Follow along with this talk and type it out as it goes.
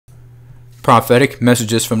Prophetic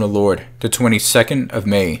Messages from the Lord, the 22nd of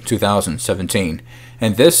May, 2017.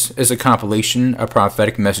 And this is a compilation of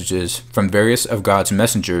prophetic messages from various of God's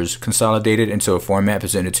messengers consolidated into a format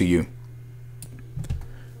presented to you.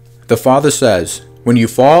 The Father says, "When you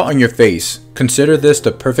fall on your face, consider this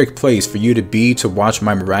the perfect place for you to be to watch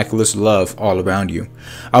my miraculous love all around you.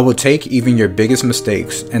 I will take even your biggest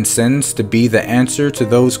mistakes and sins to be the answer to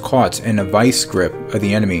those caught in a vice grip of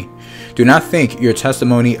the enemy. Do not think your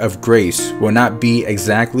testimony of grace will not be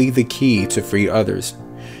exactly the key to free others.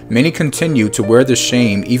 Many continue to wear the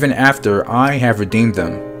shame even after I have redeemed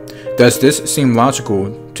them. Does this seem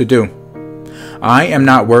logical to do? I am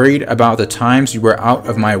not worried about the times you were out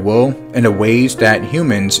of my will in the ways that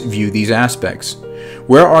humans view these aspects.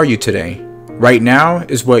 Where are you today? Right now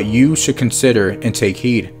is what you should consider and take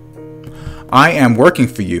heed. I am working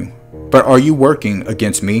for you, but are you working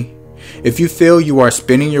against me? If you feel you are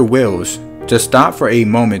spinning your wheels, just stop for a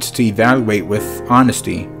moment to evaluate with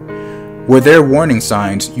honesty. Were there warning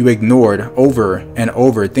signs you ignored over and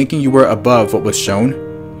over, thinking you were above what was shown?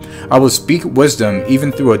 I will speak wisdom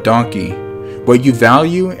even through a donkey. What you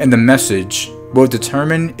value and the message will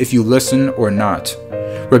determine if you listen or not.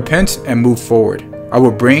 Repent and move forward. I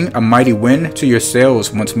will bring a mighty wind to your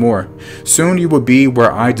sails once more. Soon you will be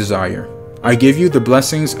where I desire. I give you the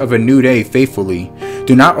blessings of a new day faithfully.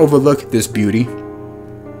 Do not overlook this beauty.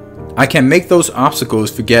 I can make those obstacles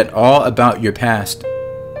forget all about your past.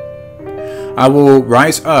 I will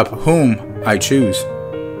rise up whom I choose.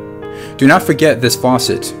 Do not forget this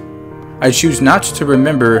faucet. I choose not to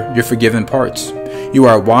remember your forgiven parts. You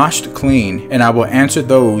are washed clean, and I will answer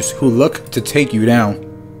those who look to take you down.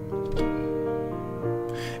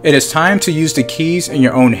 It is time to use the keys in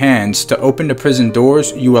your own hands to open the prison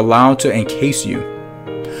doors you allowed to encase you.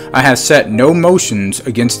 I have set no motions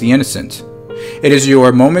against the innocent. It is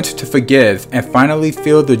your moment to forgive and finally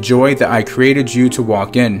feel the joy that I created you to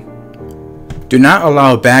walk in. Do not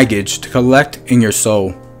allow baggage to collect in your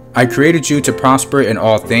soul. I created you to prosper in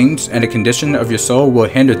all things, and the condition of your soul will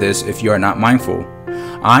hinder this if you are not mindful.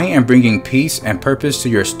 I am bringing peace and purpose to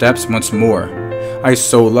your steps once more. I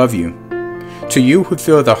so love you. To you who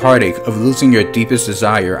feel the heartache of losing your deepest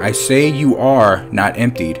desire, I say you are not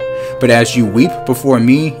emptied, but as you weep before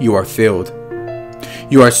me, you are filled.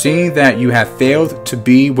 You are seeing that you have failed to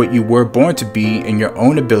be what you were born to be in your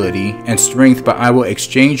own ability and strength, but I will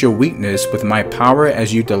exchange your weakness with my power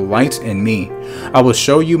as you delight in me. I will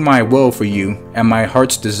show you my will for you and my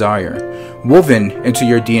heart's desire. Woven into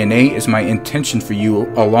your DNA is my intention for you,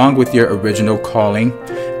 along with your original calling,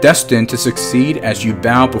 destined to succeed as you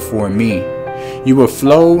bow before me. You will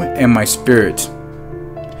flow in my spirit,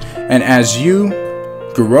 and as you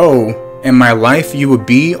grow in my life, you will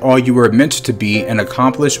be all you were meant to be and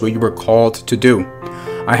accomplish what you were called to do.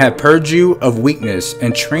 I have purged you of weakness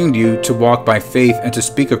and trained you to walk by faith and to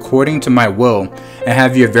speak according to my will and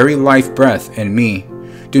have your very life breath in me.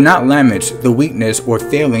 Do not lament the weakness or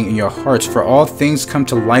failing in your hearts, for all things come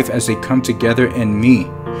to life as they come together in me.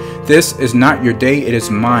 This is not your day, it is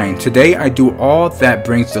mine. Today I do all that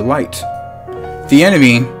brings delight. The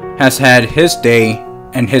enemy has had his day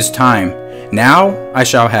and his time. Now I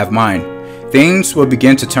shall have mine. Things will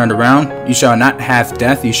begin to turn around. You shall not have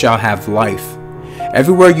death, you shall have life.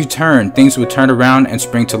 Everywhere you turn, things will turn around and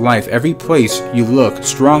spring to life. Every place you look,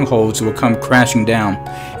 strongholds will come crashing down.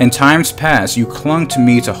 In times past, you clung to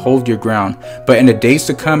me to hold your ground, but in the days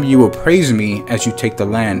to come, you will praise me as you take the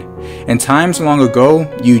land. In times long ago,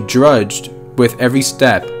 you drudged with every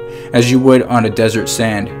step, as you would on a desert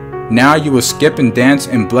sand. Now you will skip and dance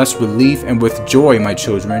in blessed relief, and with joy, my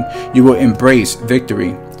children, you will embrace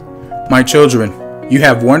victory. My children, you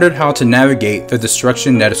have wondered how to navigate the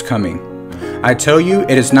destruction that is coming. I tell you,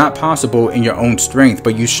 it is not possible in your own strength,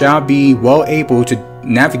 but you shall be well able to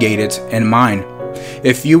navigate it in mine.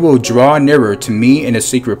 If you will draw nearer to me in a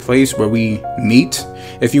secret place where we meet,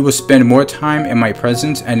 if you will spend more time in my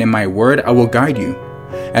presence and in my word, I will guide you.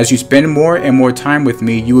 As you spend more and more time with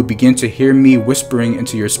me, you will begin to hear me whispering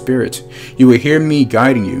into your spirit. You will hear me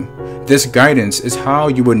guiding you. This guidance is how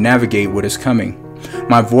you will navigate what is coming.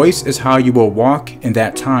 My voice is how you will walk in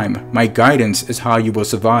that time. My guidance is how you will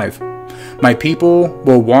survive. My people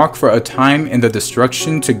will walk for a time in the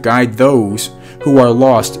destruction to guide those who are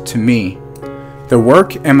lost to me. The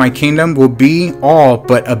work in my kingdom will be all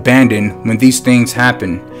but abandoned when these things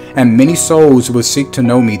happen, and many souls will seek to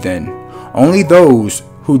know me then. Only those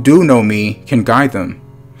who do know me can guide them.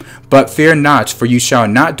 But fear not, for you shall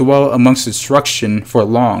not dwell amongst destruction for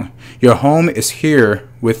long. Your home is here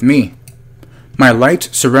with me. My light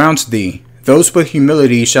surrounds thee. Those with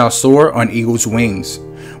humility shall soar on eagle's wings.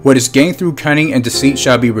 What is gained through cunning and deceit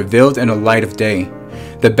shall be revealed in the light of day.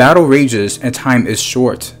 The battle rages, and time is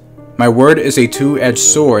short. My word is a two-edged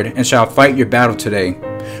sword, and shall fight your battle today.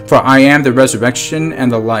 For I am the resurrection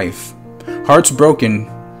and the life. Hearts broken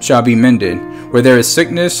shall be mended. Where there is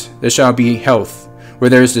sickness, there shall be health.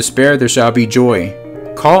 Where there is despair, there shall be joy.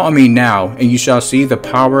 Call on me now, and you shall see the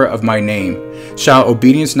power of my name. Shall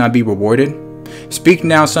obedience not be rewarded? Speak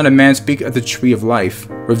now, Son of Man, speak of the tree of life.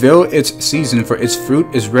 Reveal its season, for its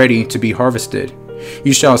fruit is ready to be harvested.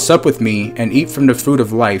 You shall sup with me, and eat from the fruit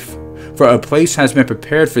of life. For a place has been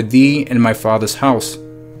prepared for thee in my Father's house.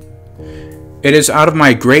 It is out of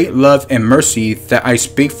my great love and mercy that I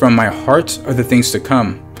speak from my heart of the things to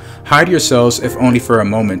come. Hide yourselves, if only for a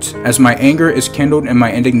moment, as my anger is kindled and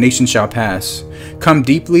my indignation shall pass. Come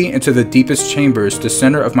deeply into the deepest chambers, the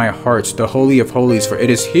center of my heart, the holy of holies, for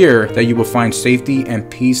it is here that you will find safety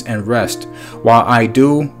and peace and rest, while I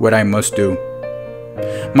do what I must do.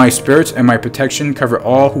 My spirit and my protection cover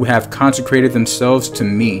all who have consecrated themselves to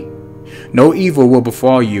me. No evil will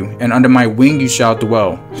befall you, and under my wing you shall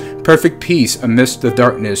dwell. Perfect peace amidst the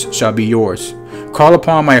darkness shall be yours. Call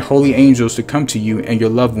upon my holy angels to come to you and your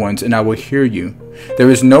loved ones, and I will hear you. There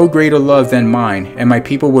is no greater love than mine, and my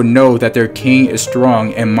people will know that their king is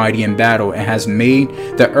strong and mighty in battle, and has made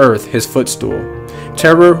the earth his footstool.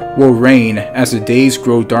 Terror will reign as the days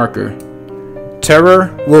grow darker.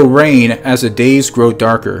 Terror will reign as the days grow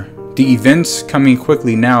darker. The events coming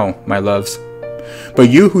quickly now, my loves. But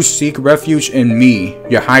you who seek refuge in me,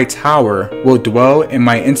 your high tower, will dwell in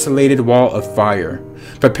my insulated wall of fire.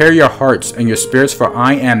 Prepare your hearts and your spirits, for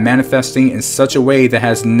I am manifesting in such a way that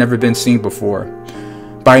has never been seen before.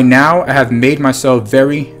 By now I have made myself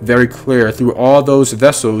very, very clear through all those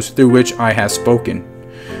vessels through which I have spoken.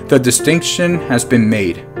 The distinction has been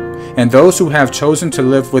made, and those who have chosen to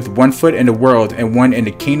live with one foot in the world and one in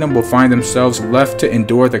the kingdom will find themselves left to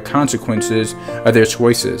endure the consequences of their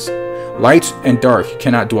choices. Light and dark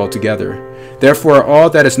cannot dwell together. Therefore, all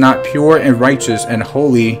that is not pure and righteous and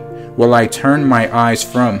holy will I turn my eyes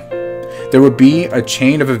from. There will be a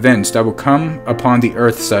chain of events that will come upon the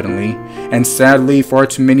earth suddenly, and sadly, far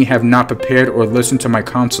too many have not prepared or listened to my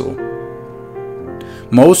counsel.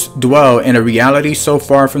 Most dwell in a reality so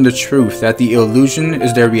far from the truth that the illusion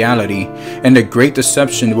is their reality, and the great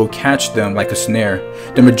deception will catch them like a snare.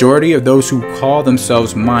 The majority of those who call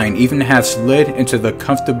themselves mine even have slid into the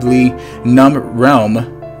comfortably numb realm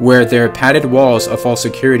where their padded walls of false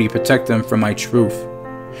security protect them from my truth.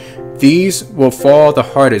 These will fall the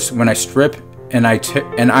hardest when I strip and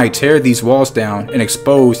I tear these walls down and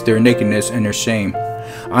expose their nakedness and their shame.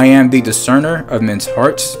 I am the discerner of men's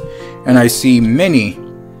hearts, and I see many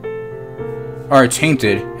are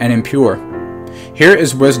tainted and impure. Here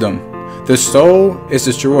is wisdom. The soul is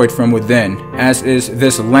destroyed from within, as is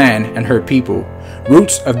this land and her people.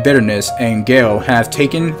 Roots of bitterness and gall have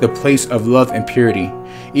taken the place of love and purity.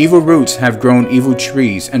 Evil roots have grown evil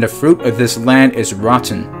trees, and the fruit of this land is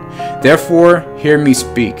rotten. Therefore, hear me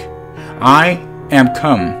speak. I am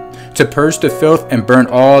come to purge the filth and burn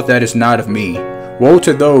all that is not of me. Woe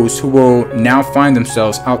to those who will now find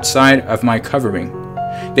themselves outside of my covering.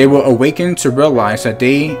 They will awaken to realize that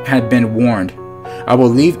they had been warned. I will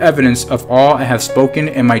leave evidence of all I have spoken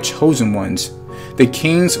in my chosen ones. The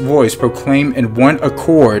king's voice proclaimed in one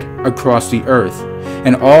accord across the earth,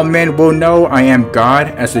 and all men will know I am God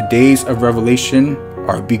as the days of revelation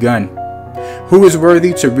are begun. Who is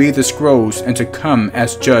worthy to read the scrolls and to come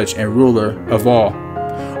as judge and ruler of all?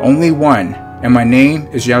 Only one, and my name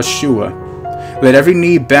is Yahshua. Let every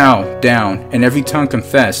knee bow down and every tongue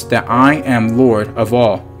confess that I am Lord of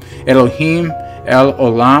all. Elohim El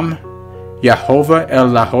Olam, Yehovah El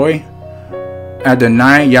Lahoy,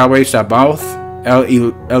 Adonai Yahweh Sabaoth, El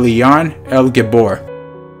Elyon El Gibor.